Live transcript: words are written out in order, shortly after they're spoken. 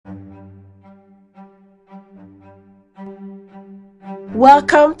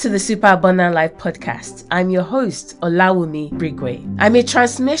Welcome to the Super Abundant Life podcast. I'm your host, Olawumi Brigwe. I'm a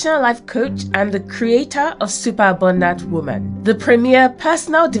transformational life coach and the creator of Super Abundant Woman, the premier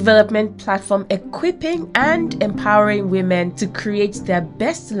personal development platform equipping and empowering women to create their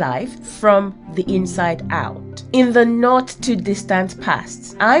best life from the inside out. In the not too distant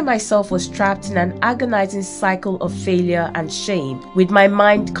past, I myself was trapped in an agonizing cycle of failure and shame, with my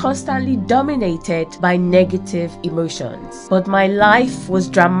mind constantly dominated by negative emotions. But my life was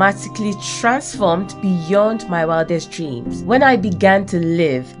dramatically transformed beyond my wildest dreams when I began to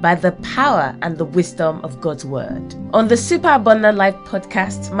live by the power and the wisdom of God's word. On the Super Abundant Life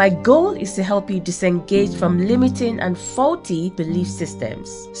podcast, my goal is to help you disengage from limiting and faulty belief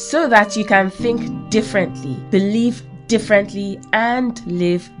systems so that you can think differently, believe differently, and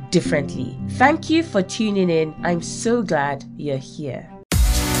live differently. Thank you for tuning in. I'm so glad you're here.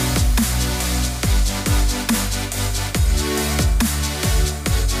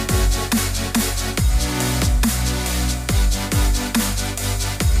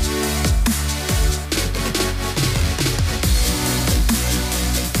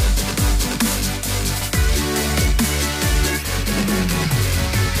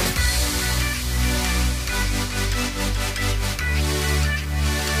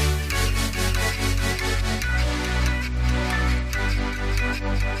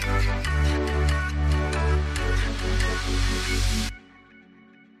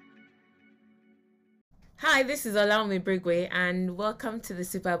 Hi, this is Olawumi Brigwe and welcome to the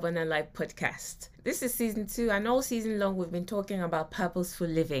Super Abundant Life podcast. This is season 2 and all season long we've been talking about purposeful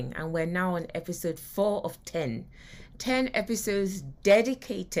living, and we're now on episode 4 of 10. 10 episodes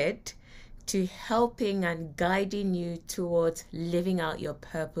dedicated to helping and guiding you towards living out your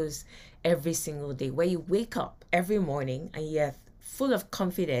purpose every single day, where you wake up every morning and you're full of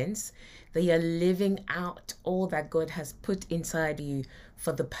confidence that you're living out all that God has put inside you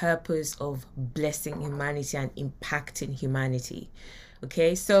for the purpose of blessing humanity and impacting humanity.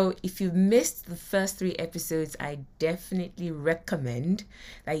 Okay, so if you've missed the first 3 episodes, I definitely recommend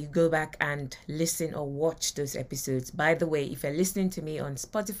that you go back and listen or watch those episodes. By the way, if you're listening to me on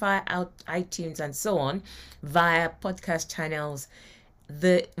Spotify, iTunes, and so on, via podcast channels,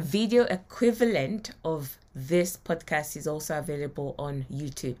 the video equivalent of this podcast is also available on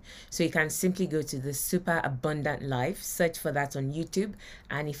YouTube. So you can simply go to the Super Abundant Life, search for that on YouTube.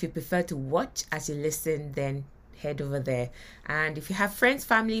 And if you prefer to watch as you listen, then head over there. And if you have friends,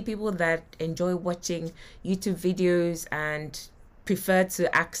 family, people that enjoy watching YouTube videos and prefer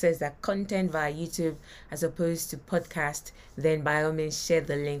to access that content via YouTube as opposed to podcast, then by all means share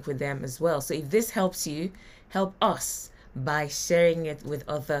the link with them as well. So if this helps you, help us by sharing it with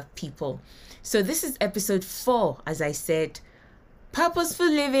other people. So this is episode 4. As I said,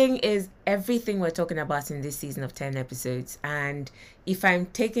 purposeful living is everything we're talking about in this season of 10 episodes. And if I'm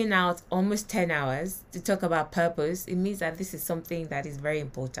taking out almost 10 hours to talk about purpose, it means that this is something that is very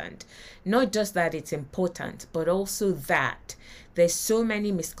important. Not just that it's important, but also that there's so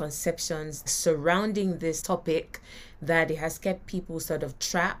many misconceptions surrounding this topic that it has kept people sort of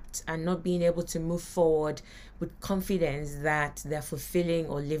trapped and not being able to move forward with confidence that they're fulfilling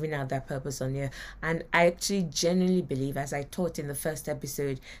or living out their purpose on here. And I actually genuinely believe, as I taught in the first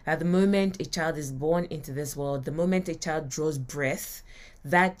episode, that the moment a child is born into this world, the moment a child draws breath,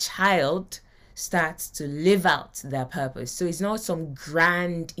 that child starts to live out their purpose. So it's not some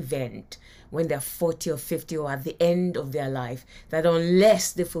grand event when they're 40 or 50 or at the end of their life, that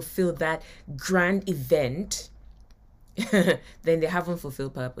unless they fulfill that grand event, then they haven't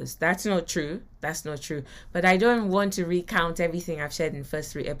fulfilled purpose. That's not true. That's not true. But I don't want to recount everything I've shared in the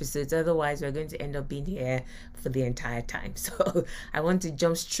first 3 episodes. Otherwise, we're going to end up being here for the entire time. So I want to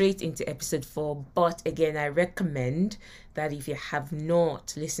jump straight into episode 4. But again, I recommend that if you have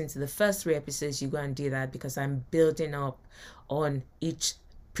not listened to the first 3 episodes, you go and do that, because I'm building up on each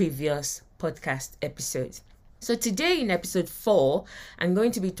previous podcast episode. So today in episode 4, I'm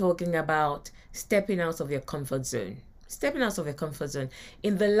going to be talking about stepping out of your comfort zone. Stepping out of your comfort zone.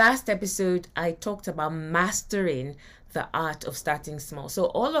 In the last episode, I talked about mastering the art of starting small. So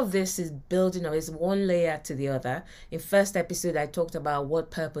all of this is building up, is one layer to the other. In first episode, I talked about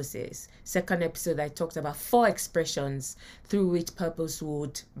what purpose is. Second episode, I talked about 4 expressions through which purpose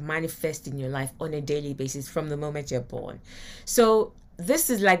would manifest in your life on a daily basis from the moment you're born. So this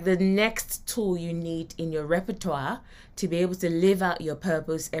is like the next tool you need in your repertoire to be able to live out your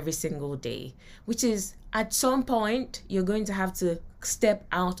purpose every single day, which is at some point you're going to have to step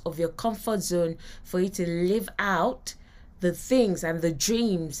out of your comfort zone for you to live out the things and the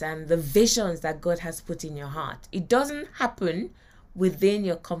dreams and the visions that God has put in your heart. It doesn't happen within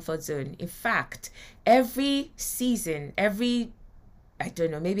your comfort zone. In fact, every season, every I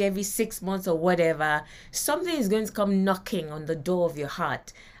don't know, maybe every 6 months or whatever, something is going to come knocking on the door of your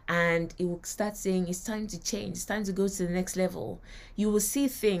heart, and it will start saying, it's time to change, it's time to go to the next level. You will see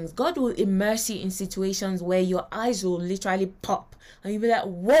things. God will immerse you in situations where your eyes will literally pop, and you'll be like,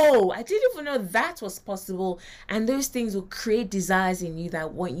 whoa, I didn't even know that was possible. And those things will create desires in you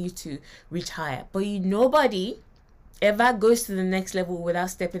that want you to reach higher. But nobody ever goes to the next level without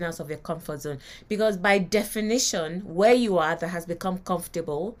stepping out of your comfort zone, because by definition, where you are that has become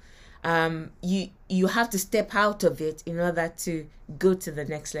comfortable, you have to step out of it in order to go to the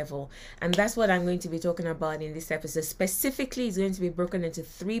next level. And that's what I'm going to be talking about in this episode. Specifically, it's going to be broken into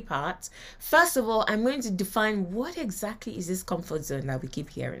 3 parts. First of all, I'm going to define what exactly is this comfort zone that we keep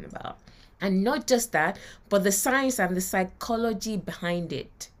hearing about, and not just that, but the science and the psychology behind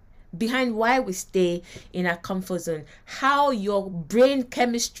it, behind why we stay in our comfort zone, how your brain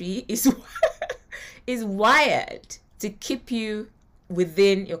chemistry is is wired to keep you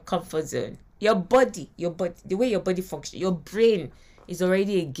within your comfort zone. Your body, the way your body functions, your brain is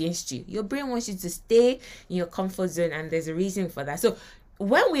already against you. Your brain wants you to stay in your comfort zone, and there's a reason for that. So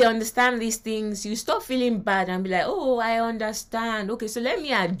when we understand these things, you stop feeling bad and be like, oh, I understand. Okay, so let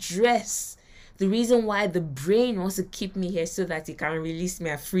me address the reason why the brain wants to keep me here, so that it can release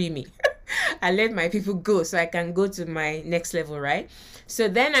me and free me and let my people go, so I can go to my next level, right? So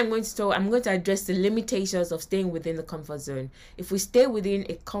then I'm going to address the limitations of staying within the comfort zone. If we stay within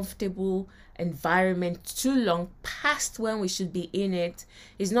a comfortable environment too long, past when we should be in it,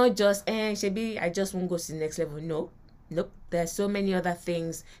 it's not just, Shebi, I just won't go to the next level. Nope. There are so many other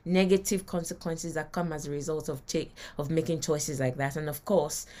things, negative consequences that come as a result of making choices like that. And of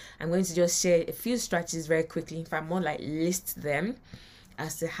course, I'm going to just share a few strategies very quickly. In fact, more like list them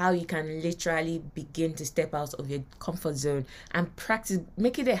as to how you can literally begin to step out of your comfort zone and practice,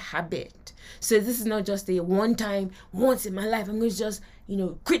 make it a habit. So this is not just a once in my life, I'm going to just,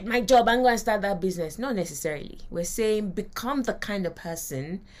 quit my job, I'm going to start that business. Not necessarily. We're saying become the kind of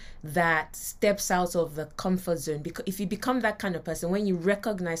person that steps out of the comfort zone. Because if you become that kind of person, when you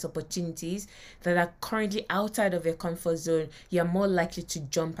recognize opportunities that are currently outside of your comfort zone, you're more likely to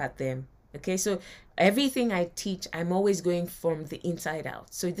jump at them. Okay, so everything I teach, I'm always going from the inside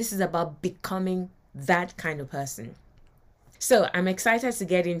out. So this is about becoming that kind of person. So I'm excited to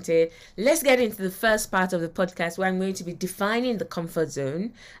get into it. Let's get into the first part of the podcast, where I'm going to be defining the comfort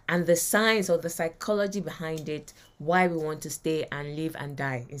zone and the science or the psychology behind it, why we want to stay and live and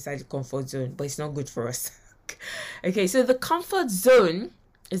die inside the comfort zone, but it's not good for us. Okay, so the comfort zone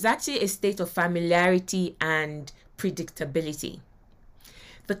is actually a state of familiarity and predictability.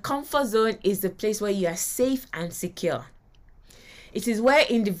 The comfort zone is the place where you are safe and secure. It is where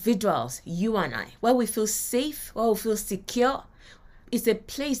individuals, you and I, where we feel safe, where we feel secure. It's a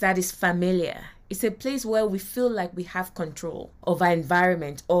place that is familiar. It's a place where we feel like we have control of our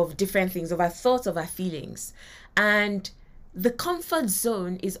environment, of different things, of our thoughts, of our feelings. And the comfort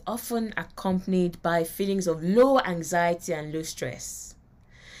zone is often accompanied by feelings of low anxiety and low stress.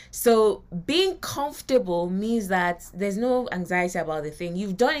 So being comfortable means that there's no anxiety about the thing.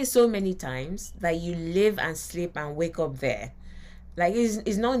 You've done it so many times that you live and sleep and wake up there. Like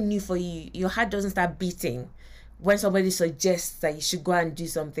it's not new for you. Your heart doesn't start beating when somebody suggests that you should go and do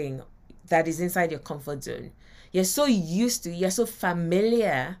something that is inside your comfort zone. You're so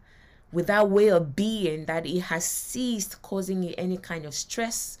familiar with that way of being that it has ceased causing you any kind of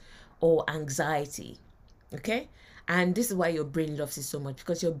stress or anxiety. Okay? And this is why your brain loves it so much,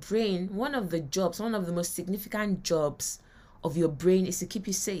 because your brain, one of the most significant jobs of your brain is to keep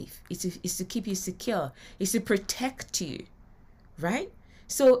you safe. It's to keep you secure. It's to protect you, right?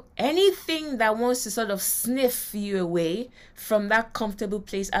 So anything that wants to sort of sniff you away from that comfortable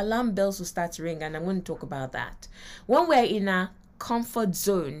place, alarm bells will start to ring, and I'm going to talk about that. When we're in a comfort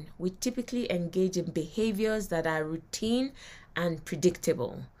zone, we typically engage in behaviors that are routine and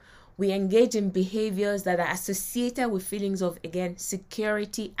predictable. We engage in behaviors that are associated with feelings of, again,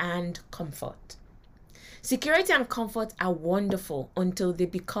 security and comfort. Security and comfort are wonderful until they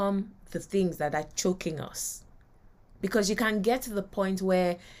become the things that are choking us. Because you can get to the point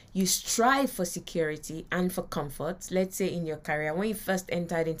where you strive for security and for comfort. Let's say in your career, when you first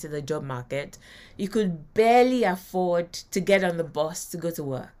entered into the job market, you could barely afford to get on the bus to go to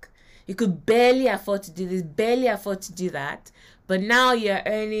work. You could barely afford to do this, barely afford to do that. But now you're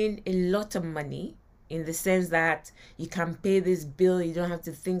earning a lot of money, in the sense that you can pay this bill, you don't have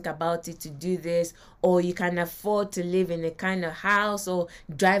to think about it to do this, or you can afford to live in a kind of house or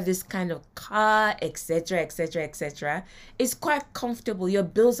drive this kind of car, etc., etc., etc. It's quite comfortable. Your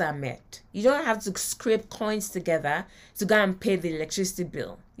bills are met. You don't have to scrape coins together to go and pay the electricity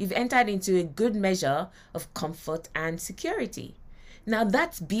bill. You've entered into a good measure of comfort and security. Now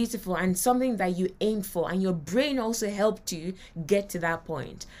that's beautiful and something that you aim for, and your brain also helped you get to that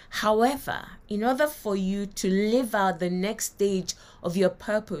point. However, in order for you to live out the next stage of your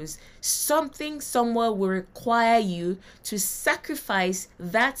purpose, something somewhere will require you to sacrifice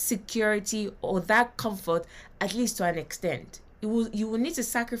that security or that comfort, at least to an extent. You will need to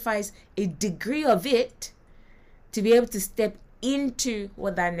sacrifice a degree of it to be able to step into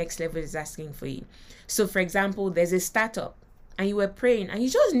what that next level is asking for you. So for example, there's a startup and you were praying and you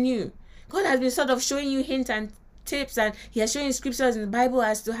just knew God has been sort of showing you hints and tips, and he has shown you scriptures in the Bible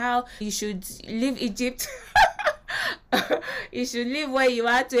as to how you should leave Egypt. You should live where you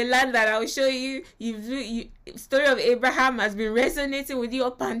are to a land that I will show you. Story of Abraham has been resonating with you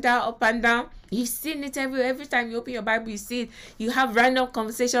up and down, up and down. You've seen it every time you open your Bible, you see it. You have random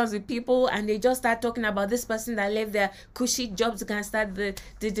conversations with people and they just start talking about this person that left their cushy job to can start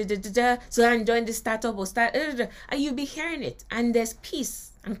so I join the startup or start, and you'll be hearing it, and there's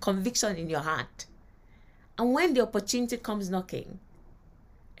peace and conviction in your heart. And when the opportunity comes knocking,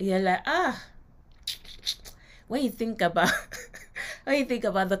 you're like, when you think about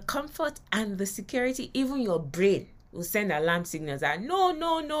the comfort and the security, even your brain will send alarm signals that no,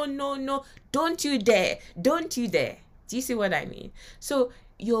 don't you dare. Do you see what I mean? So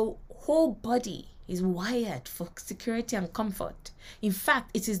your whole body is wired for security and comfort. In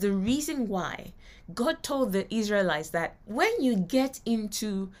fact, it is the reason why God told the Israelites that when you get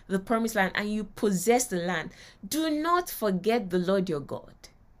into the promised land and you possess the land, do not forget the Lord your God.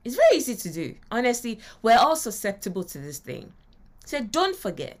 It's very easy to do. Honestly, we're all susceptible to this thing. So don't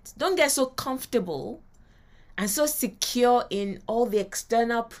forget. Don't get so comfortable and so secure in all the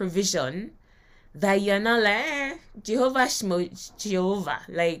external provision that you're not like, Jehovah.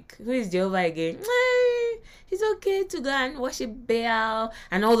 Like, who is Jehovah again? It's okay to go and worship Baal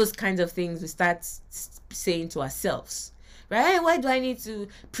and all those kinds of things we start saying to ourselves. Right? Why do I need to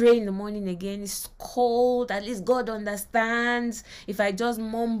pray in the morning again? It's cold. At least God understands. If I just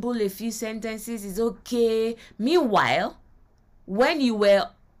mumble a few sentences, it's okay. Meanwhile, when you were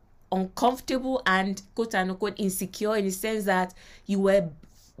uncomfortable and quote unquote insecure, in the sense that you were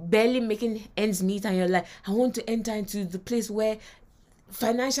barely making ends meet and you're like, I want to enter into the place where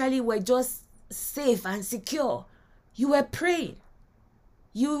financially we're just safe and secure, you were praying.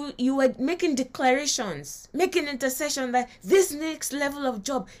 You were making declarations, making intercession that this next level of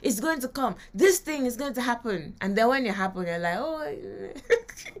job is going to come. This thing is going to happen. And then when it happens, you're like, oh.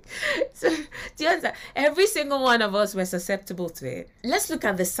 So, do you understand? Every single one of us were susceptible to it. Let's look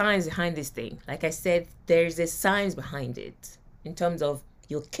at the science behind this thing. Like I said, there's a science behind it in terms of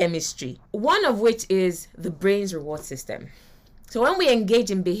your chemistry. One of which is the brain's reward system. So when we engage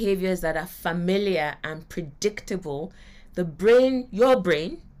in behaviors that are familiar and predictable, the brain, your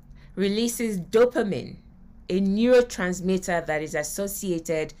brain, releases dopamine, a neurotransmitter that is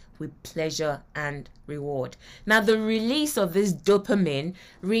associated with pleasure and reward. Now, the release of this dopamine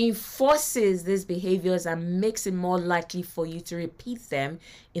reinforces these behaviors and makes it more likely for you to repeat them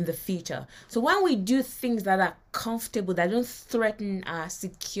in the future. So when we do things that are comfortable, that don't threaten our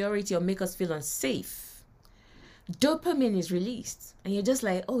security or make us feel unsafe, dopamine is released. And you're just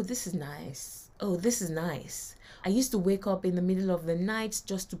like, oh, this is nice. Oh, this is nice. I used to wake up in the middle of the night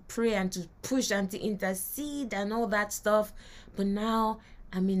just to pray and to push and to intercede and all that stuff. But now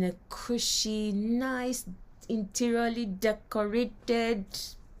I'm in a cushy, nice, interiorly decorated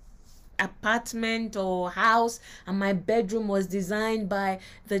apartment or house, and my bedroom was designed by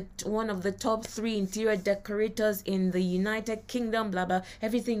one of the top 3 interior decorators in the United Kingdom, blah, blah.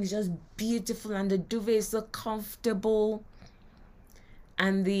 Everything is just beautiful and the duvet is so comfortable.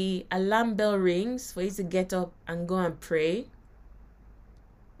 And the alarm bell rings for you to get up and go and pray.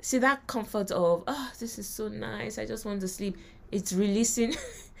 See that comfort of, oh, this is so nice, I just want to sleep. It's releasing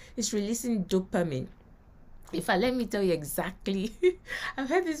dopamine. In fact, let me tell you exactly. I've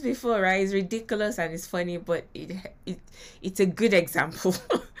heard this before, right? It's ridiculous and it's funny, but it's a good example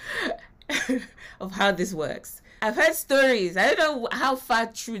of how this works. I've heard stories. I don't know how far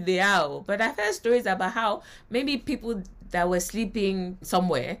true they are, but I've heard stories about how maybe people that were sleeping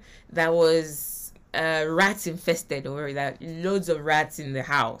somewhere that was rats infested, or that loads of rats in the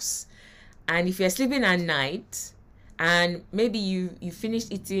house. And if you're sleeping at night and maybe you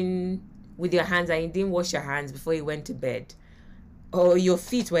finished eating with your hands and you didn't wash your hands before you went to bed, or your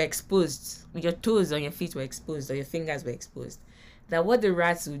feet were exposed, your toes on your feet were exposed, or your fingers were exposed, that what the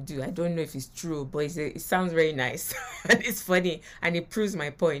rats would do, I don't know if it's true, but it sounds very nice and it's funny and it proves my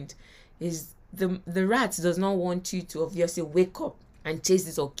point, is the rat does not want you to obviously wake up and chase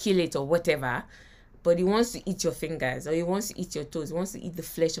it or kill it or whatever, but he wants to eat your fingers, or he wants to eat your toes, he wants to eat the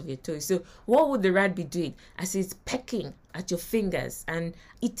flesh of your toes. So what would the rat be doing? As it's pecking at your fingers and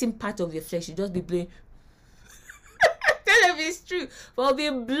eating part of your flesh. You just be blowing. Tell them it's true. But I'll be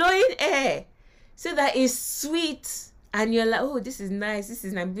blowing air so that it's sweet. And you're like, oh, this is nice. This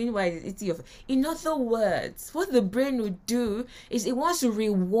is nice. Meanwhile, it's eating your. In other words, what the brain would do is it wants to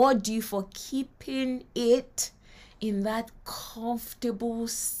reward you for keeping it in that comfortable,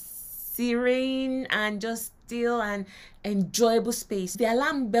 serene, and just still and enjoyable space. The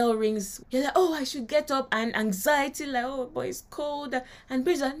alarm bell rings. You're like, oh, I should get up. And anxiety, like, oh, boy, it's cold. And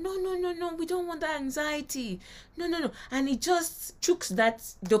brain's like, no, we don't want that anxiety. No. And it just chooks that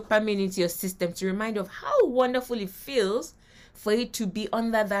dopamine into your system to remind you of how wonderful it feels for it to be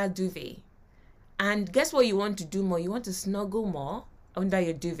under that duvet. And guess what you want to do more? You want to snuggle more under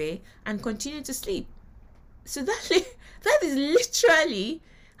your duvet and continue to sleep. So that is literally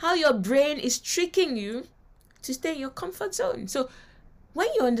how your brain is tricking you to stay in your comfort zone. So when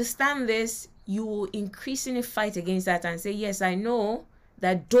you understand this, you will increasingly fight against that and say, yes, I know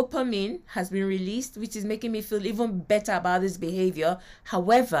that dopamine has been released, which is making me feel even better about this behavior.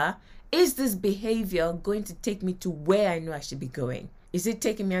 However, is this behavior going to take me to where I know I should be going? Is it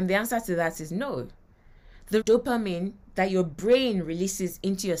taking me? And the answer to that is no. The dopamine that your brain releases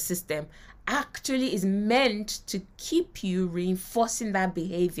into your system actually is meant to keep you reinforcing that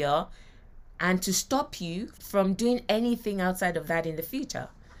behavior and to stop you from doing anything outside of that in the future.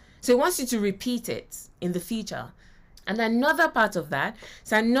 So it wants you to repeat it in the future. And another part of that,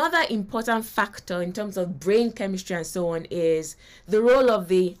 so another important factor in terms of brain chemistry and so on, is the role of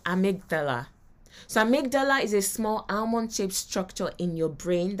the amygdala. So amygdala is a small almond-shaped structure in your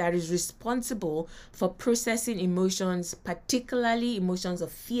brain that is responsible for processing emotions, particularly emotions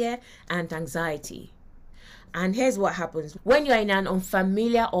of fear and anxiety. And here's what happens when you're in an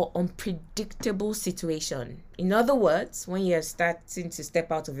unfamiliar or unpredictable situation. In other words, when you're starting to step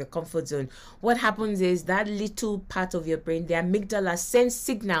out of your comfort zone, what happens is that little part of your brain, the amygdala, sends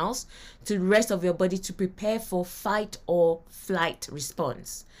signals to the rest of your body to prepare for fight or flight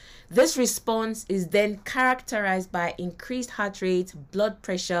response. This response is then characterized by increased heart rate, blood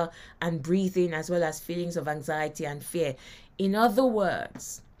pressure, and breathing, as well as feelings of anxiety and fear. In other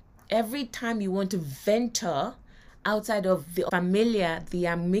words, every time you want to venture outside of the familiar, the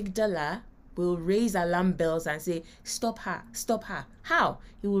amygdala will raise alarm bells and say, stop her. How?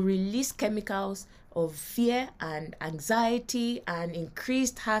 It will release chemicals of fear and anxiety and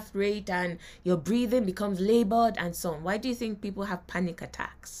increased heart rate, and your breathing becomes labored and so on. Why do you think people have panic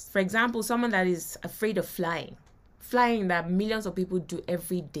attacks? For example, someone that is afraid of flying that millions of people do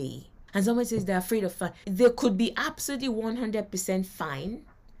every day, and someone says they're afraid of flying. They could be absolutely 100% fine,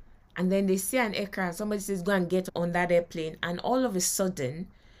 and then they see an aircraft, somebody says go and get on that airplane, and all of a sudden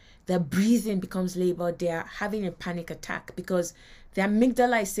their breathing becomes labored. They are having a panic attack because the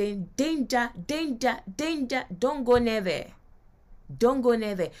amygdala is saying, danger, don't go near there.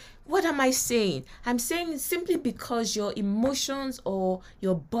 What am I saying? I'm saying simply because your emotions or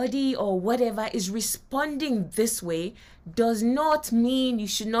your body or whatever is responding this way does not mean you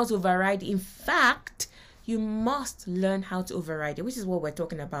should not override. In fact, you must learn how to override it, which is what we're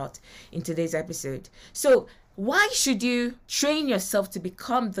talking about in today's episode. So why should you train yourself to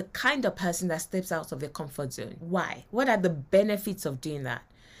become the kind of person that steps out of your comfort zone? Why? What are the benefits of doing that?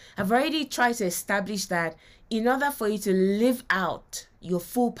 I've already tried to establish that in order for you to live out your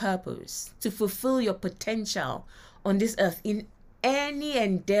full purpose, to fulfill your potential on this earth, in any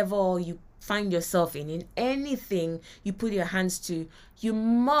endeavor you find yourself in anything you put your hands to, you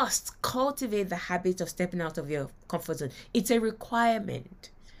must cultivate the habit of stepping out of your comfort zone. It's a requirement.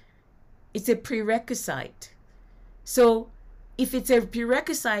 It's a prerequisite. So if it's a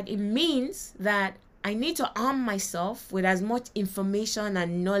prerequisite, it means that I need to arm myself with as much information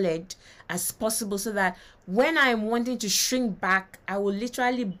and knowledge as possible so that when I'm wanting to shrink back, I will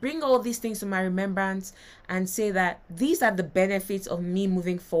literally bring all these things to my remembrance and say that these are the benefits of me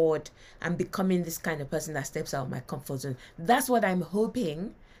moving forward and becoming this kind of person that steps out of my comfort zone. That's what I'm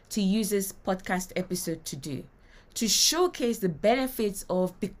hoping to use this podcast episode to do, to showcase the benefits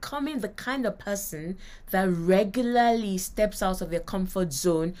of becoming the kind of person that regularly steps out of your comfort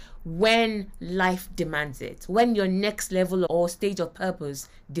zone when life demands it, when your next level or stage of purpose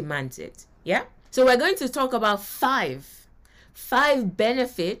demands it. Yeah? So we're going to talk about five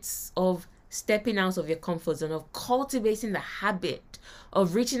benefits of stepping out of your comfort zone, of cultivating the habit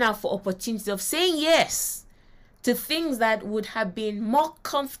of reaching out for opportunities, of saying yes to things that would have been more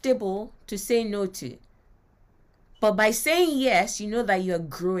comfortable to say no to. But by saying yes, you know that you're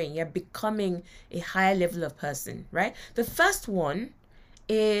growing, you're becoming a higher level of person, right? The first one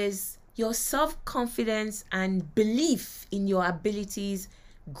is your self-confidence and belief in your abilities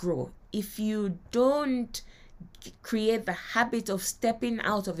grow. If you don't create the habit of stepping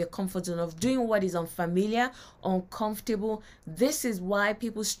out of your comfort zone, of doing what is unfamiliar, uncomfortable. This is why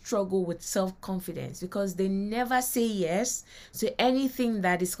people struggle with self-confidence, because they never say yes to anything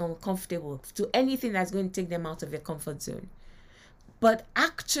that is uncomfortable, to anything that's going to take them out of your comfort zone. But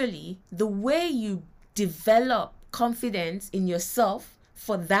actually, the way you develop confidence in yourself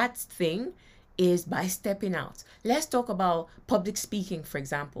for that thing is by stepping out. Let's talk about public speaking, for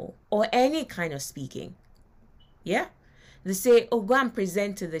example, or any kind of speaking. Yeah? They say, oh, go and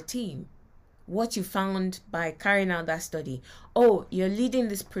present to the team what you found by carrying out that study. Oh, you're leading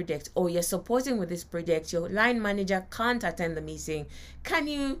this project, or you're supporting with this project. Your line manager can't attend the meeting. Can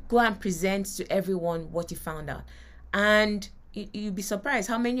you go and present to everyone what you found out? And you'd be surprised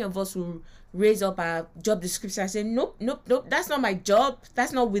how many of us will raise up our job description and say, nope, that's not my job.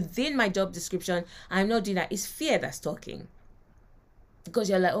 That's not within my job description. I'm not doing that. It's fear that's talking. Because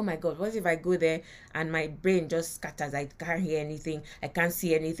you're like, oh my God, what if I go there and my brain just scatters? I can't hear anything. I can't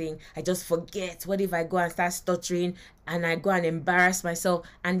see anything. I just forget. What if I go and start stuttering and I go and embarrass myself?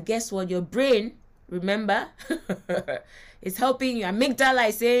 And guess what? Your brain, remember, is helping you. Amygdala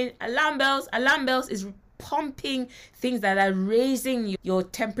is saying, alarm bells is pumping things that are raising your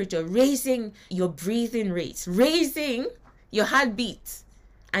temperature, raising your breathing rates, raising your heartbeat.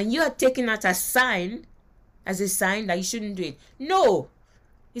 And you are taking that as a sign that you shouldn't do it. No,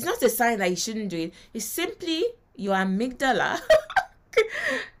 it's not a sign that you shouldn't do it. It's simply your amygdala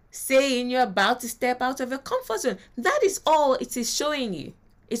saying you're about to step out of your comfort zone. That is all it is showing you.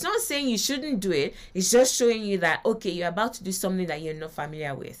 It's not saying you shouldn't do it. It's just showing you that, okay, you're about to do something that you're not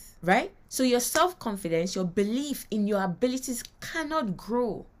familiar with, right? So your self-confidence, your belief in your abilities cannot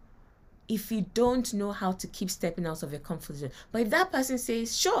grow if you don't know how to keep stepping out of your comfort zone. But if that person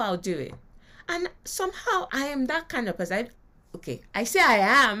says, sure, I'll do it, and somehow I am that kind of person. I say I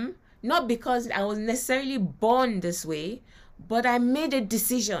am, not because I was necessarily born this way, but I made a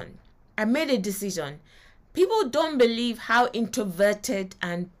decision. People don't believe how introverted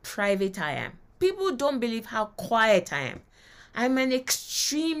and private I am. People don't believe how quiet I am. I'm an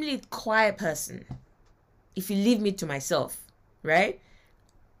extremely quiet person, if you leave me to myself, right?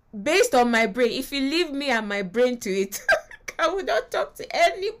 Based on my brain, if you leave me and my brain to it, I will not talk to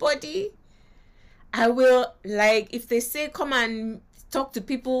anybody. I will, like, if they say come and talk to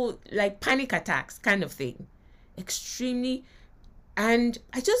people, like panic attacks kind of thing. Extremely. And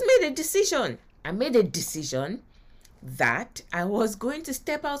I just made a decision. I made a decision that I was going to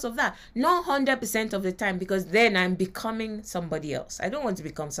step out of that. Not 100% of the time, because then I'm becoming somebody else. I don't want to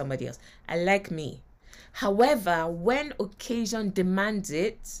become somebody else. I like me. However, when occasion demands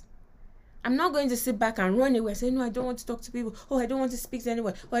it, I'm not going to sit back and run away and say, no, I don't want to talk to people. Oh, I don't want to speak to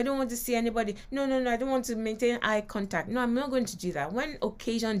anyone. Oh, I don't want to see anybody. No, I don't want to maintain eye contact. No, I'm not going to do that. When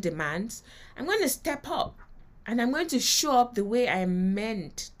occasion demands, I'm going to step up and I'm going to show up the way I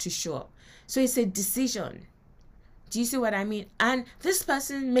meant to show up. So it's a decision. Do you see what I mean? And this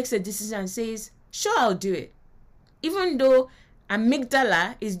person makes a decision and says, sure, I'll do it. Even though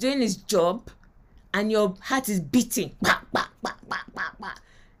amygdala is doing its job and your heart is beating. Bah, bah, bah, bah, bah, bah.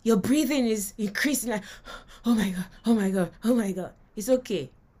 Your breathing is increasing, like, oh my God, oh my God, oh my God. It's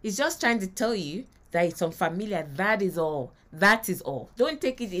okay. It's just trying to tell you that it's unfamiliar. That is all. That is all. Don't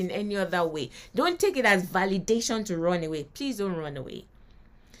take it in any other way. Don't take it as validation to run away. Please don't run away.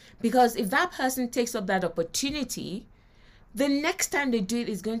 Because if that person takes up that opportunity, the next time they do it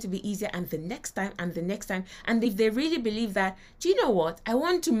is going to be easier, and the next time and the next time. And if they really believe that, do you know what? I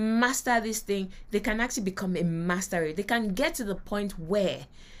want to master this thing, they can actually become a master. They can get to the point where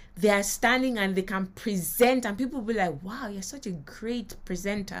they are standing and they can present, and people will be like, wow, you're such a great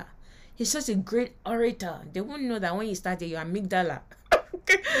presenter. You're such a great orator. They won't know that when you started, your amygdala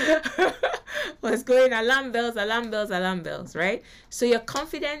was going alarm bells, right? So your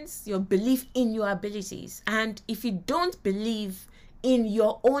confidence, your belief in your abilities. And if you don't believe in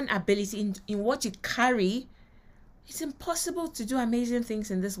your own ability, in what you carry, it's impossible to do amazing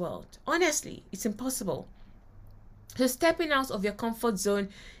things in this world. Honestly, it's impossible. So stepping out of your comfort zone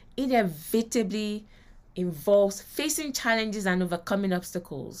inevitably involves facing challenges and overcoming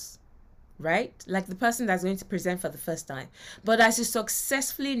obstacles, right? Like the person that's going to present for the first time. But as you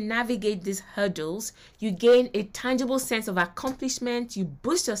successfully navigate these hurdles, you gain a tangible sense of accomplishment, you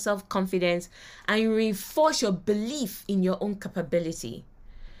boost your self-confidence, and you reinforce your belief in your own capability.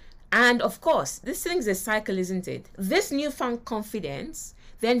 And of course, this thing's a cycle, isn't it? This newfound confidence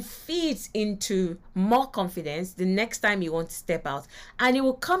then feeds into more confidence the next time you want to step out. And it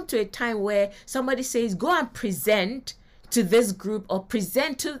will come to a time where somebody says, go and present to this group or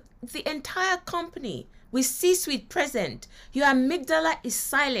present to the entire company with C-suite present. Your amygdala is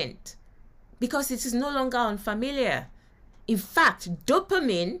silent. because it is no longer unfamiliar. In fact,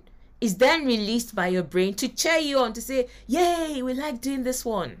 dopamine is then released by your brain to cheer you on, to say, yay, we like doing this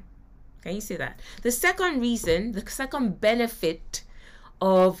one. Can you see that? The second reason, the second benefit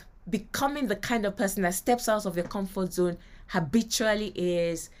of becoming the kind of person that steps out of your comfort zone habitually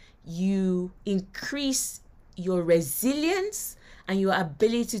is you increase your resilience and your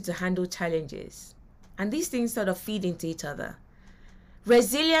ability to handle challenges. And these things sort of feed into each other.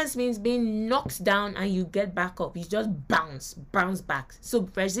 Resilience means being knocked down and you get back up. You just bounce back. So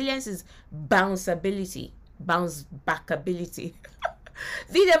resilience is bounce back ability.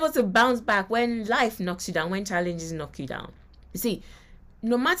 Being able to bounce back when life knocks you down, when challenges knock you down. You see,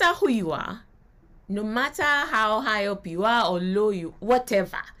 no matter who you are, no matter how high up you are or low you,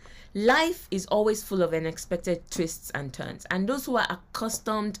 whatever, life is always full of unexpected twists and turns. And those who are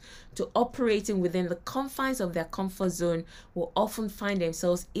accustomed to operating within the confines of their comfort zone will often find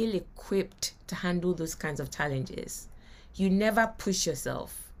themselves ill-equipped to handle those kinds of challenges. You never push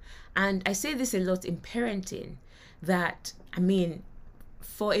yourself. And I say this a lot in parenting, that,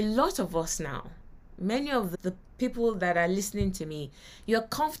 for a lot of us now, many of the people that are listening to me, you're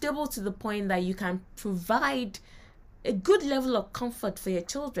comfortable to the point that you can provide a good level of comfort for your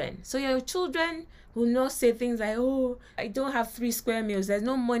children. So your children will not say things like, oh, I don't have 3 square meals, there's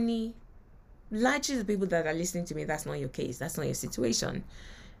no money. Largely the people that are listening to me, that's not your case, that's not your situation.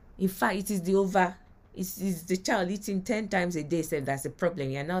 In fact, it is the child eating 10 times a day, so that's a problem.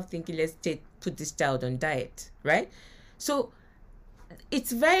 You're now thinking, let's put this child on diet, right? So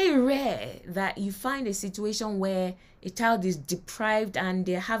it's very rare that you find a situation where a child is deprived and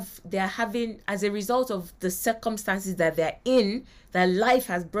they're having, as a result of the circumstances that they're in, that life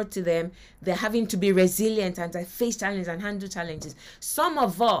has brought to them, they're having to be resilient and to face challenges and handle challenges. Some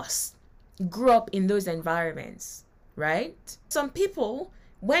of us grew up in those environments, right? Some people,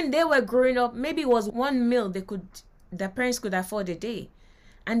 when they were growing up, maybe it was one meal their parents could afford a day.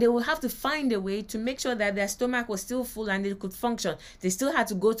 And they will have to find a way to make sure that their stomach was still full and they could function. They still had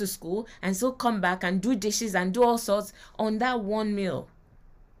to go to school and still come back and do dishes and do all sorts on that one meal.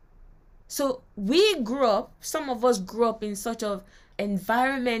 So some of us grew up in sort of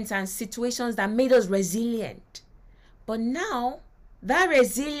environments and situations that made us resilient. But now, that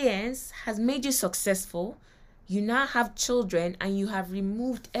resilience has made you successful. You now have children and you have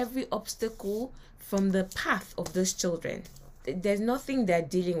removed every obstacle from the path of those children. There's nothing they're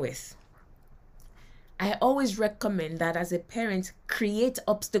dealing with. I always recommend that as a parent, create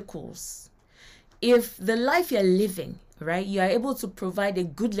obstacles. If the life you're living, right, you are able to provide a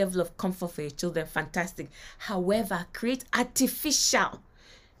good level of comfort for your children, fantastic. However, create artificial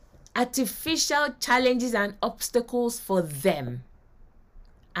challenges and obstacles for them.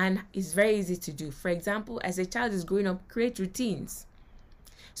 And it's very easy to do. For example, as a child is growing up, create routines.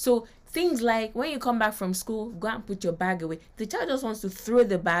 So things like when you come back from school, go and put your bag away. The child just wants to throw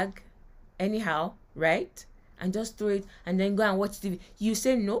the bag anyhow, right? And just throw it and then go and watch TV. You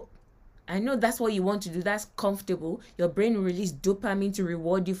say, no, I know that's what you want to do. That's comfortable. Your brain will release dopamine to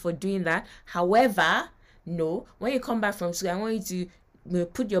reward you for doing that. However, no, when you come back from school, I want you to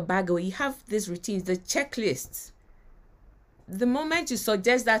put your bag away. You have these routines, the checklists. The moment you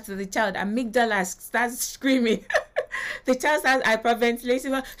suggest that to the child, amygdala starts screaming. The child starts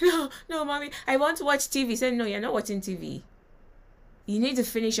hyperventilating. No, mommy, I want to watch TV. Say, no, you're not watching TV. You need to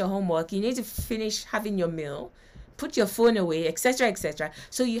finish your homework. You need to finish having your meal. Put your phone away, etc., etc.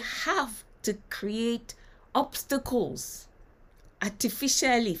 So you have to create obstacles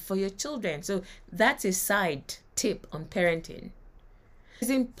artificially for your children. So that's a side tip on parenting. It's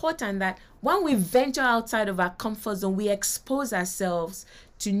important that when we venture outside of our comfort zone, we expose ourselves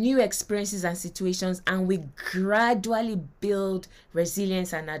to new experiences and situations, and we gradually build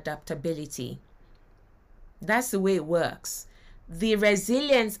resilience and adaptability. That's the way it works. The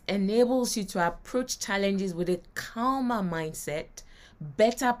resilience enables you to approach challenges with a calmer mindset,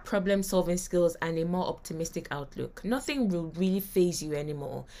 better problem-solving skills, and a more optimistic outlook. Nothing will really faze you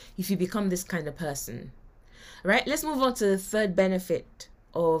anymore if you become this kind of person. Right? Let's move on to the third benefit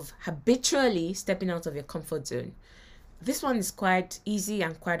of habitually stepping out of your comfort zone. This one is quite easy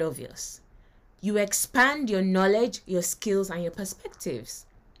and quite obvious. You expand your knowledge, your skills, and your perspectives.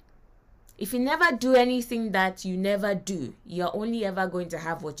 If you never do anything that you never do, you're only ever going to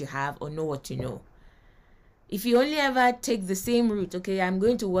have what you have or know what you know. If you only ever take the same route, okay, I'm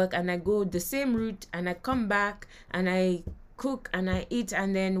going to work and I go the same route and I come back and I cook and I eat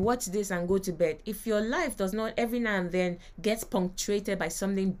and then watch this and go to bed. If your life does not every now and then gets punctuated by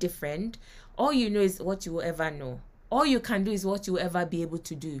something different, all you know is what you will ever know. All you can do is what you'll ever be able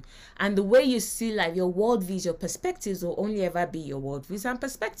to do. And the way you see life, your worldviews, your perspectives will only ever be your worldviews and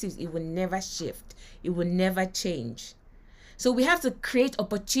perspectives. It will never shift. It will never change. So we have to create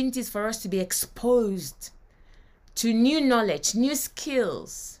opportunities for us to be exposed to new knowledge, new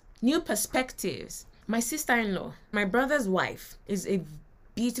skills, new perspectives. My sister-in-law, my brother's wife, is a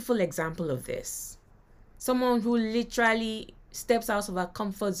beautiful example of this. Someone who literally steps out of her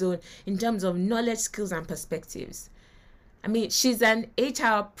comfort zone in terms of knowledge, skills, and perspectives. I mean, she's an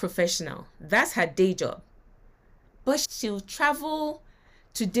HR professional. That's her day job. But she'll travel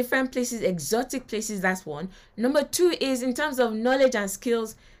to different places, exotic places, that's one. Number two is in terms of knowledge and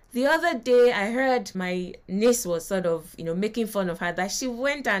skills. The other day, I heard my niece was sort of, making fun of her that she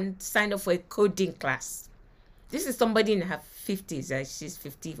went and signed up for a coding class. This is somebody in her 50s, she's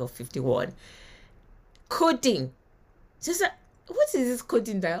 50 or 51. Coding. Just what is this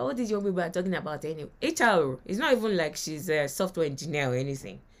coding that all these young people are talking about anyway? HR. It's not even like she's a software engineer or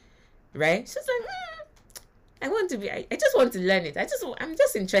anything, right? She's like, I just want to learn it. I'm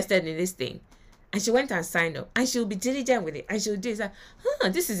just interested in this thing. And she went and signed up, and she'll be diligent with it, and she'll do it. It's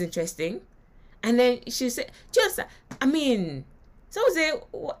like, this is interesting. And then she'll say, someone say,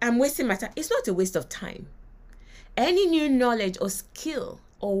 I'm wasting my time. It's not a waste of time. Any new knowledge or skill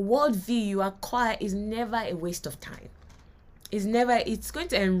or worldview you acquire is never a waste of time. It's going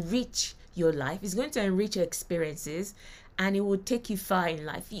to enrich your life. It's going to enrich your experiences, and it will take you far in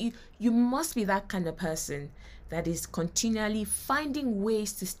life. You must be that kind of person that is continually finding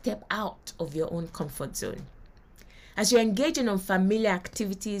ways to step out of your own comfort zone. As you engage in unfamiliar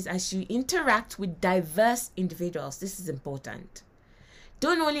activities, as you interact with diverse individuals, this is important.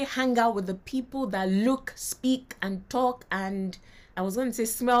 Don't only hang out with the people that look, speak, and talk, and I was going to say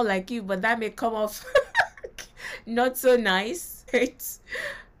smell like you, but that may come off not so nice.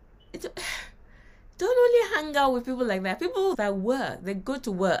 Don't only hang out with people like that. People that work, they go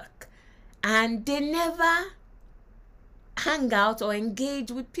to work, and they never hang out or engage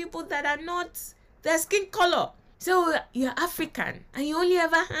with people that are not their skin color. So you're African, and you only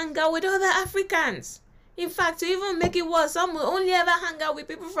ever hang out with other Africans. In fact, to even make it worse, some will only ever hang out with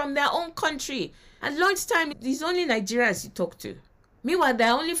people from their own country. At lunchtime, it's only Nigerians you talk to. Meanwhile,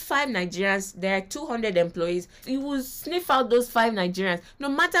 there are only 5 Nigerians. There are 200 employees. You will sniff out those 5 Nigerians. No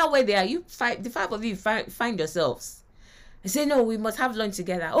matter where they are, the 5 of you find yourselves. I say, no, we must have lunch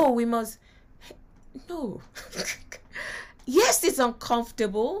together. Oh, we must. No. Yes, it's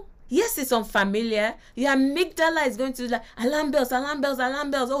uncomfortable. Yes, it's unfamiliar. Your amygdala is going to like, alarm bells, alarm bells,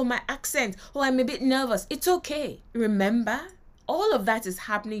 alarm bells. Oh, my accent. Oh, I'm a bit nervous. It's okay. Remember, all of that is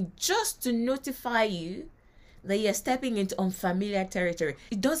happening just to notify you that you're stepping into unfamiliar territory.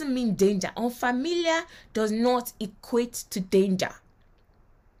 It doesn't mean danger. Unfamiliar does not equate to danger.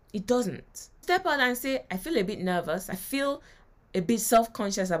 It doesn't. Step out and say, I feel a bit nervous. I feel a bit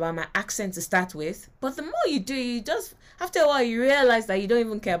self-conscious about my accent to start with. But the more you do, after a while, you realize that you don't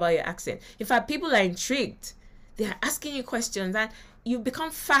even care about your accent. In fact, people are intrigued. They are asking you questions, and you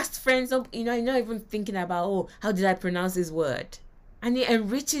become fast friends. You're not even thinking about, oh, how did I pronounce this word? And it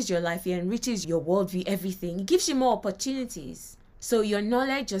enriches your life. It enriches your worldview, everything. It gives you more opportunities. So your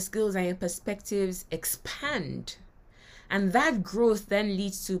knowledge, your skills, and your perspectives expand. And that growth then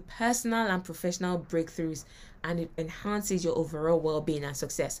leads to personal and professional breakthroughs, and it enhances your overall well-being and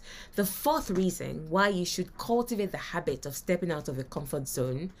success. The 4th reason why you should cultivate the habit of stepping out of your comfort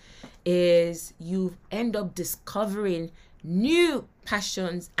zone is you end up discovering new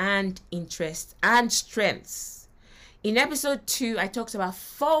passions and interests and strengths. In episode 2, I talked about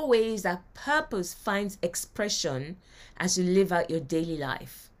 4 ways that purpose finds expression as you live out your daily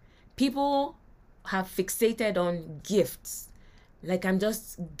life. People have fixated on gifts. Like, I'm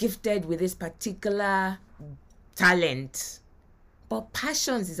just gifted with this particular talent. But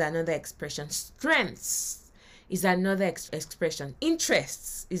passions is another expression. Strengths is another expression.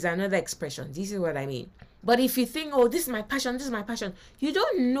 Interests is another expression. This is what I mean. But if you think, oh, this is my passion, you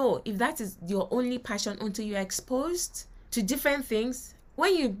don't know if that is your only passion until you're exposed to different things.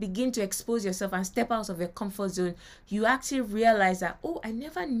 When you begin to expose yourself and step out of your comfort zone, you actually realize that, oh, I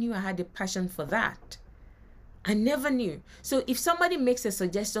never knew I had a passion for that. I never knew. So if somebody makes a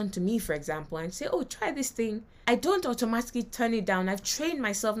suggestion to me, for example, and say, oh, try this thing, I don't automatically turn it down. I've trained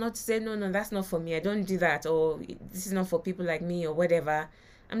myself not to say, no, that's not for me. I don't do that. Or this is not for people like me or whatever.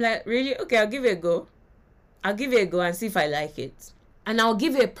 I'm like, really? Okay, I'll give it a go. I'll give it a go and see if I like it. And I'll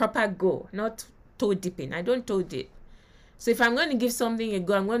give it a proper go, not toe dipping. I don't toe dip. So if I'm going to give something a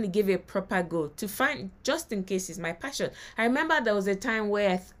go, I'm going to give it a proper go to find, just in case it's my passion. I remember there was a time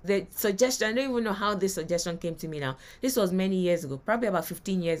where the suggestion, I don't even know how this suggestion came to me now. This was many years ago, probably about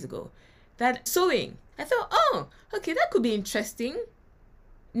 15 years ago. that sewing. I thought, oh, okay, that could be interesting.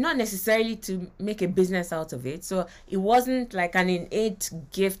 Not necessarily to make a business out of it. So it wasn't like an innate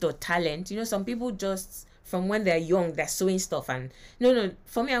gift or talent. You know, some people just, from when they're young, they're sewing stuff. And no,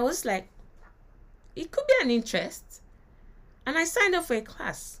 for me, I was like, it could be an interest. And I signed up for a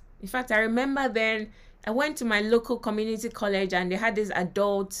class. In fact, I remember then I went to my local community college and they had these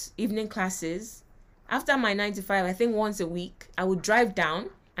adult evening classes. After my 9 to 5, I think once a week, I would drive down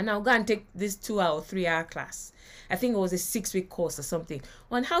and I'll go and take this 2-hour or 3-hour class. I think it was a 6-week course or something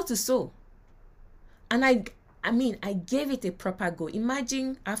on how to sew. And I mean, I gave it a proper go.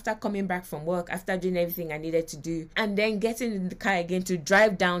 Imagine after coming back from work, after doing everything I needed to do, and then getting in the car again to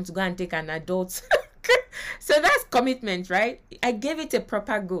drive down to go and take an adult. So that's commitment, right? I gave it a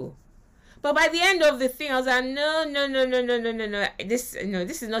proper go. But by the end of the thing, I was like, no. This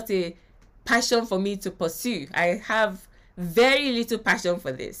is not a passion for me to pursue. I have very little passion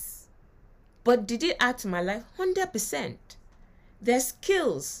for this. But did it add to my life? 100%. There's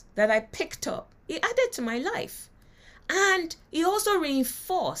skills that I picked up. It added to my life. And it also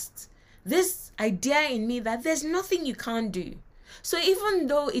reinforced this idea in me that there's nothing you can't do. So even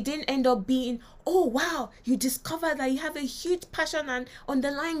though it didn't end up being, oh wow, you discovered that you have a huge passion and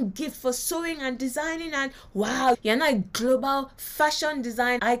underlying gift for sewing and designing, and wow, you're not a global fashion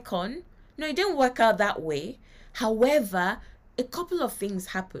design icon. No, it didn't work out that way. However, a couple of things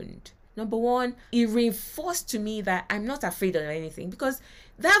happened. Number one, it reinforced to me that I'm not afraid of anything, because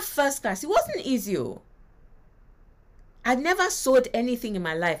that first class, it wasn't easy. I'd never sewed anything in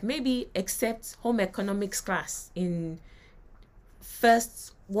my life, maybe except home economics class in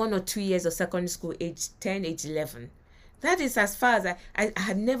first 1 or 2 years of secondary school, age 10, age 11. That is as far as I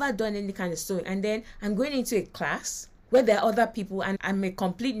had never done any kind of sewing. And then I'm going into a class where there are other people and I'm a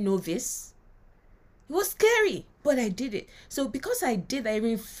complete novice. It was scary, but I did it. So because I did, I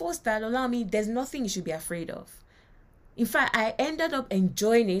reinforced that, allow me, there's nothing you should be afraid of. In fact, I ended up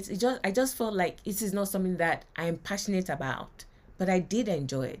enjoying it. I just felt like it is not something that I am passionate about, but I did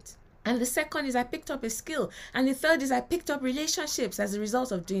enjoy it. And the second is I picked up a skill. And the third is I picked up relationships as a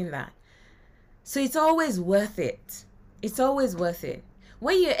result of doing that. So it's always worth it. It's always worth it.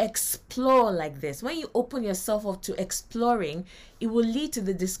 When you explore like this, when you open yourself up to exploring, it will lead to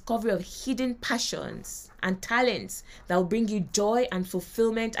the discovery of hidden passions and talents that will bring you joy and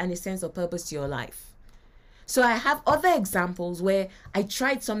fulfillment and a sense of purpose to your life. So I have other examples where I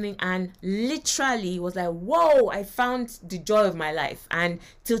tried something and literally was like, whoa, I found the joy of my life. And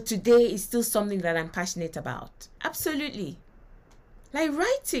till today, it's still something that I'm passionate about. Absolutely. Like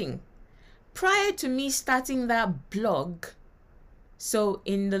writing. Prior to me starting that blog, so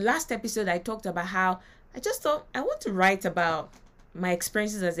in the last episode, I talked about how I just thought I want to write about my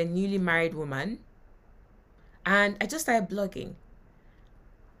experiences as a newly married woman. And I just started blogging.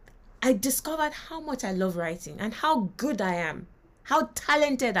 I discovered how much I love writing and how good I am, how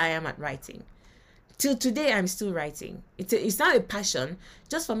talented I am at writing. Till today, I'm still writing. It's not a passion.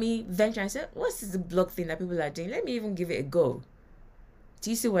 Just for me, venturing, I said, what's this blog thing that people are doing? Let me even give it a go.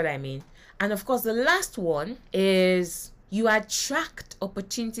 Do you see what I mean? And of course, the last one is you attract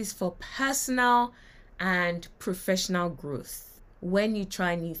opportunities for personal and professional growth when you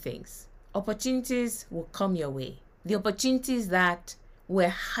try new things. Opportunities will come your way. The opportunities that were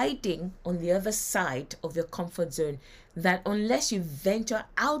hiding on the other side of your comfort zone, that unless you venture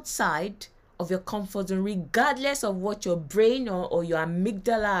outside of your comfort zone, regardless of what your brain or your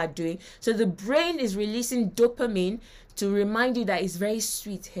amygdala are doing. So the brain is releasing dopamine to remind you that it's very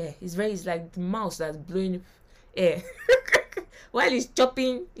sweet here. It's like the mouse that's blowing air. While it's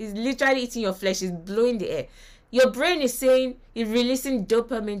chopping, it's literally eating your flesh, it's blowing the air. Your brain is saying, it's releasing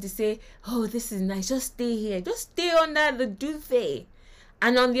dopamine to say, oh, this is nice, just stay here. Just stay under the duvet.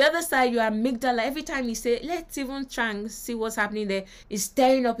 And on the other side, your amygdala, every time you say, let's even try and see what's happening there, is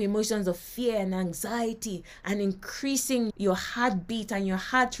stirring up emotions of fear and anxiety and increasing your heartbeat and your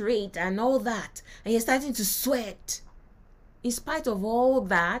heart rate and all that. And you're starting to sweat. In spite of all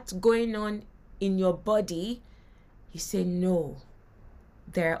that going on in your body, you say, no,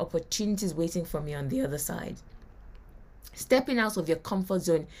 there are opportunities waiting for me on the other side. Stepping out of your comfort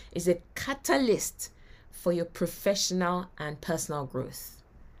zone is a catalyst for your professional and personal growth.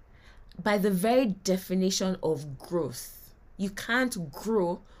 By the very definition of growth, you can't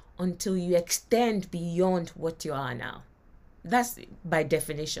grow until you extend beyond what you are now. That's by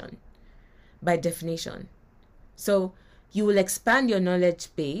definition. By definition. So you will expand your knowledge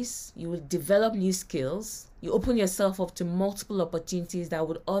base, you will develop new skills, you open yourself up to multiple opportunities that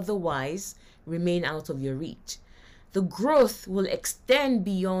would otherwise remain out of your reach. The growth will extend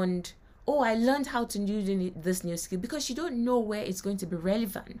beyond, oh, I learned how to do this new skill, because you don't know where it's going to be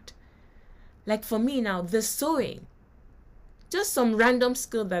relevant. Like for me now, the sewing, just some random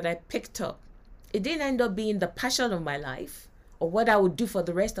skill that I picked up. It didn't end up being the passion of my life or what I would do for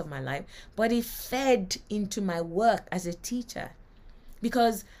the rest of my life, but it fed into my work as a teacher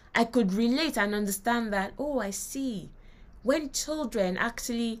because I could relate and understand that, oh, I see. When children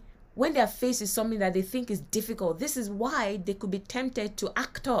actually, when they're faced with something that they think is difficult, this is why they could be tempted to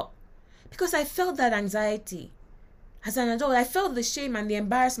act up. Because I felt that anxiety. As an adult, I felt the shame and the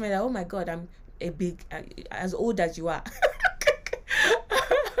embarrassment that, oh my God, I'm as old as you are.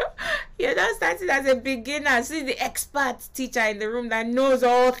 You're not starting as a beginner. See the expert teacher in the room that knows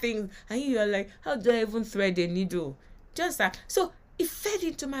all things. And you're like, how do I even thread a needle? Just that. So it fed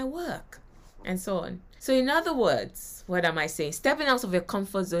into my work and so on. So in other words, what am I saying? Stepping out of your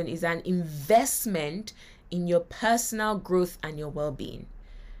comfort zone is an investment in your personal growth and your well-being.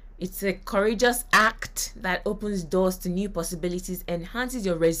 It's a courageous act that opens doors to new possibilities, enhances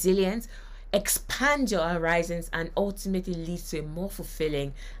your resilience, expands your horizons, and ultimately leads to a more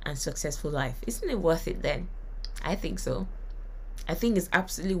fulfilling and successful life. Isn't it worth it then? I think so. I think it's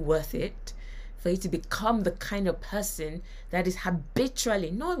absolutely worth it for you to become the kind of person that is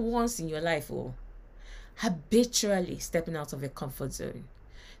habitually, not once in your life, habitually stepping out of your comfort zone.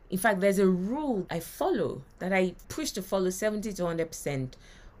 In fact, there's a rule I follow that I push to follow 70 to 100%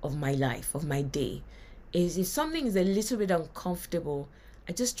 of my life, of my day, is if something is a little bit uncomfortable,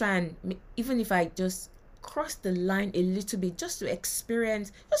 I just try and, even if I just cross the line a little bit, just to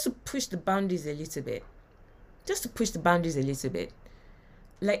experience, just to push the boundaries a little bit.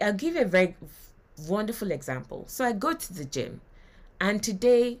 Like, I'll give you a very wonderful example. So I go to the gym, and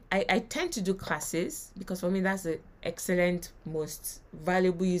today I tend to do classes because for me that's the excellent, most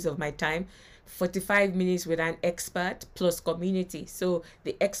valuable use of my time. 45 minutes with an expert plus community. So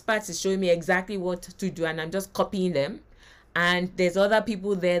the expert is showing me exactly what to do and I'm just copying them. And there's other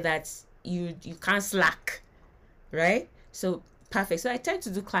people there that you can't slack, right? So perfect. So I tend to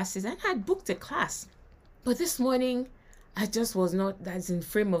do classes and I booked a class. But this morning, I just was not that in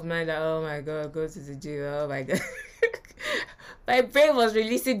frame of mind that, oh my God, go to the gym, oh my God. My brain was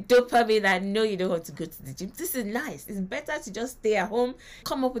releasing dopamine that, no, you don't want to go to the gym. This is nice. It's better to just stay at home,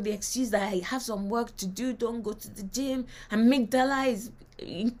 come up with the excuse that I have some work to do, don't go to the gym. Amygdala is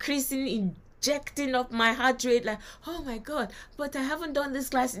injecting up my heart rate like, oh my God, but I haven't done this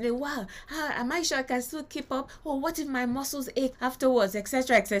class in a while. Am I sure I can still keep up? Or what if my muscles ache afterwards,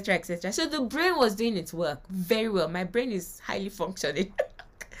 etc., etc., etc. So the brain was doing its work very well. My brain is highly functioning.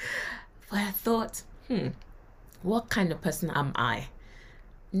 But I thought, what kind of person am I?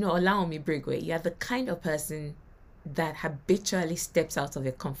 No, allow me, Brigway. You're the kind of person that habitually steps out of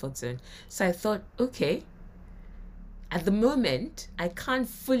your comfort zone. So I thought, okay, at the moment, I can't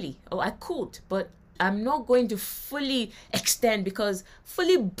fully, or I could, but I'm not going to fully extend because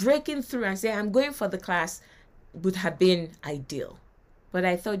fully breaking through and say I'm going for the class would have been ideal. But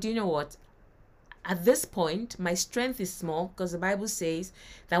I thought, you know what? At this point, my strength is small because the Bible says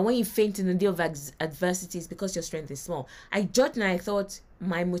that when you faint in the day of adversity, it's because your strength is small. I judged and I thought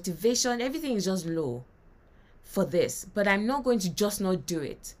my motivation, everything is just low for this, but I'm not going to just not do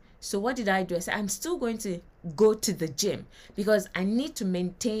it. So what did I do? I said, I'm still going to go to the gym because I need to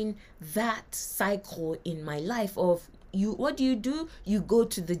maintain that cycle in my life of what do? You go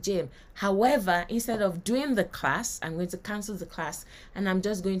to the gym. However, instead of doing the class, I'm going to cancel the class and I'm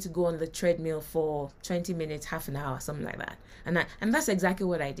just going to go on the treadmill for 20 minutes, half an hour, something like that. And that's exactly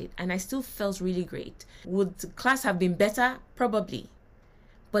what I did. And I still felt really great. Would the class have been better? Probably.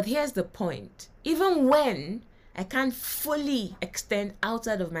 But here's the point. Even when I can't fully extend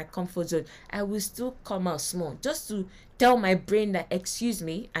outside of my comfort zone, I will still come out small just to tell my brain that, excuse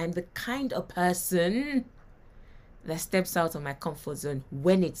me, I'm the kind of person that steps out of my comfort zone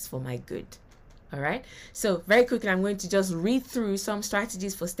when it's for my good. All right. So very quickly, I'm going to just read through some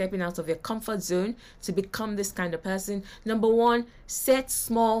strategies for stepping out of your comfort zone to become this kind of person. Number 1, set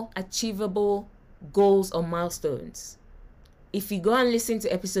small, achievable goals or milestones. If you go and listen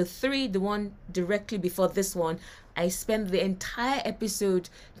to episode 3, the one directly before this one, I spent the entire episode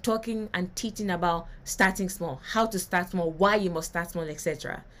talking and teaching about starting small, how to start small, why you must start small,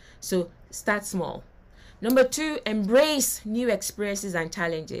 etc. So start small. Number 2, embrace new experiences and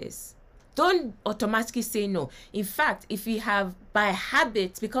challenges. Don't automatically say no. In fact, if you have by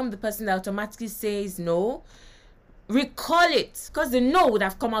habit become the person that automatically says no, recall it, because the no would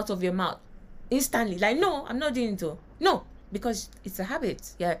have come out of your mouth instantly. Like, no, I'm not doing it. No, because it's a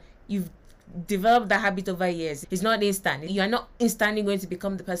habit. Yeah, you've developed that habit over years. It's not instant. You are not instantly going to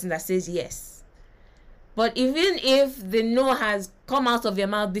become the person that says yes. But even if the no has come out of your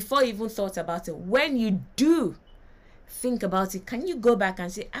mouth before you even thought about it, when you do think about it, can you go back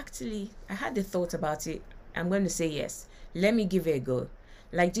and say, actually, I had the thought about it. I'm going to say yes. Let me give it a go.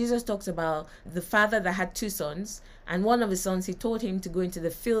 Like Jesus talks about the father that had 2 sons, and one of his sons, he told him to go into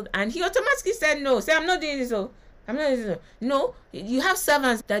the field, and he automatically said no. Say, I'm not doing this. I'm not doing this. No, you have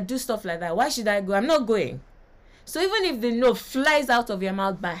servants that do stuff like that. Why should I go? I'm not going. So even if the no flies out of your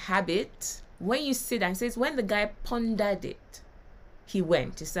mouth by habit, when you sit and says, when the guy pondered it, he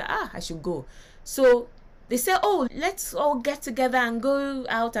went. He said, I should go. So they say, oh, let's all get together and go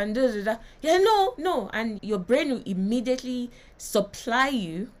out and do that. Yeah, no. And your brain will immediately supply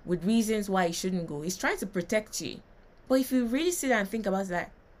you with reasons why you shouldn't go. It's trying to protect you. But if you really sit and think about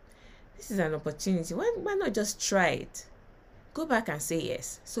that, this is an opportunity. Why not just try it? Go back and say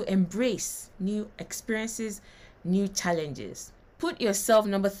yes. So embrace new experiences, new challenges. Put yourself,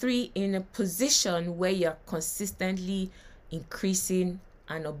 number 3, in a position where you're consistently increasing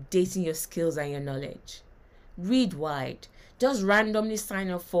and updating your skills and your knowledge. Read wide. Just randomly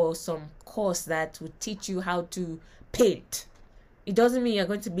sign up for some course that will teach you how to paint. It doesn't mean you're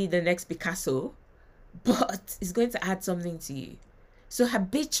going to be the next Picasso, but it's going to add something to you. So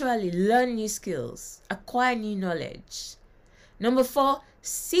habitually learn new skills, acquire new knowledge. Number 4,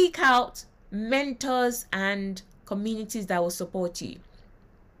 seek out mentors and communities that will support you.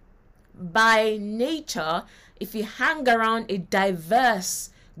 By nature, if you hang around a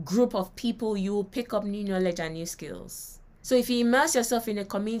diverse group of people, you will pick up new knowledge and new skills. So if you immerse yourself in a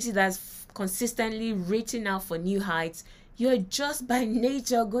community that's consistently reaching out for new heights, you're just by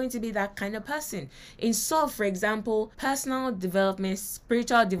nature going to be that kind of person. In Soul, for example, personal development,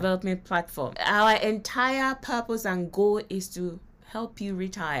 spiritual development platform, our entire purpose and goal is to help you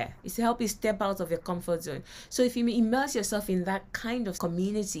reach higher. It's to help you step out of your comfort zone. So if you immerse yourself in that kind of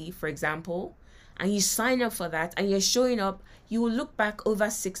community, for example, and you sign up for that and you're showing up, you will look back over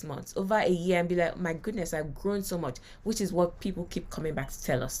 6 months, over a year, and be like, my goodness, I've grown so much, which is what people keep coming back to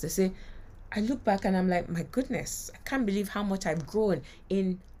tell us. They say, I look back and I'm like, my goodness, I can't believe how much I've grown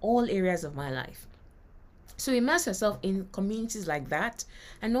in all areas of my life. So immerse yourself in communities like that,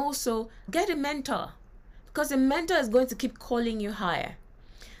 and also get a mentor, because a mentor is going to keep calling you higher.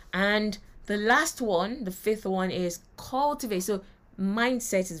 And the last one, the 5th one, is cultivate. So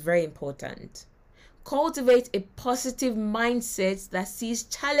mindset is very important. Cultivate a positive mindset that sees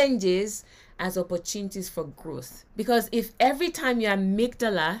challenges as opportunities for growth. Because if every time your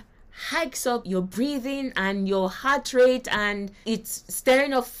amygdala hikes up your breathing and your heart rate, and it's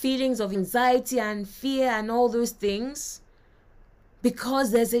stirring up feelings of anxiety and fear and all those things,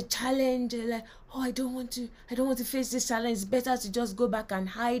 because there's a challenge, like, oh, I don't want to face this challenge. It's better to just go back and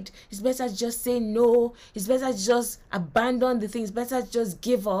hide. It's better to just say no. It's better to just abandon the thing. It's better to just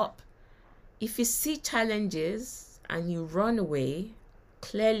give up. If you see challenges and you run away,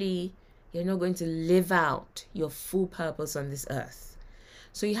 clearly you're not going to live out your full purpose on this earth.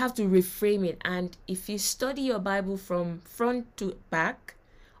 So you have to reframe it. And if you study your Bible from front to back,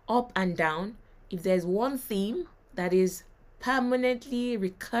 up and down, if there's one theme that is permanently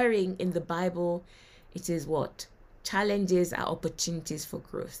recurring in the Bible, it is what? Challenges are opportunities for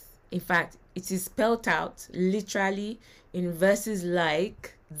growth. In fact, it is spelled out literally in verses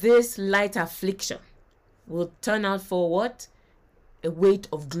like, this light affliction will turn out for what? A weight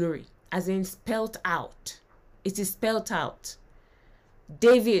of glory. As in spelled out. It is spelled out.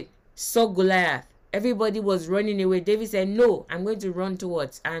 David saw Goliath. Everybody was running away. David said, no, I'm going to run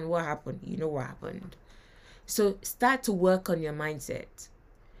towards. And what happened? You know what happened. So start to work on your mindset.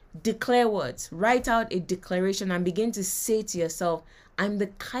 Declare words. Write out a declaration and begin to say to yourself, I'm the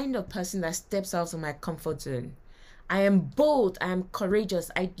kind of person that steps out of my comfort zone. I am bold. I am courageous.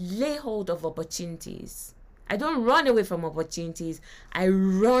 I lay hold of opportunities. I don't run away from opportunities. I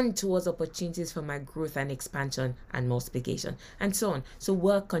run towards opportunities for my growth and expansion and multiplication and so on. So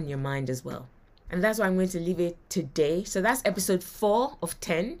work on your mind as well. And that's why I'm going to leave it today. So that's episode 4 of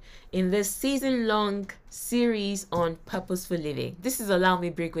 10 in this season-long series on purposeful living. This is Allow Me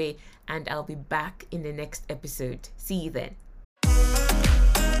Brigway, and I'll be back in the next episode. See you then.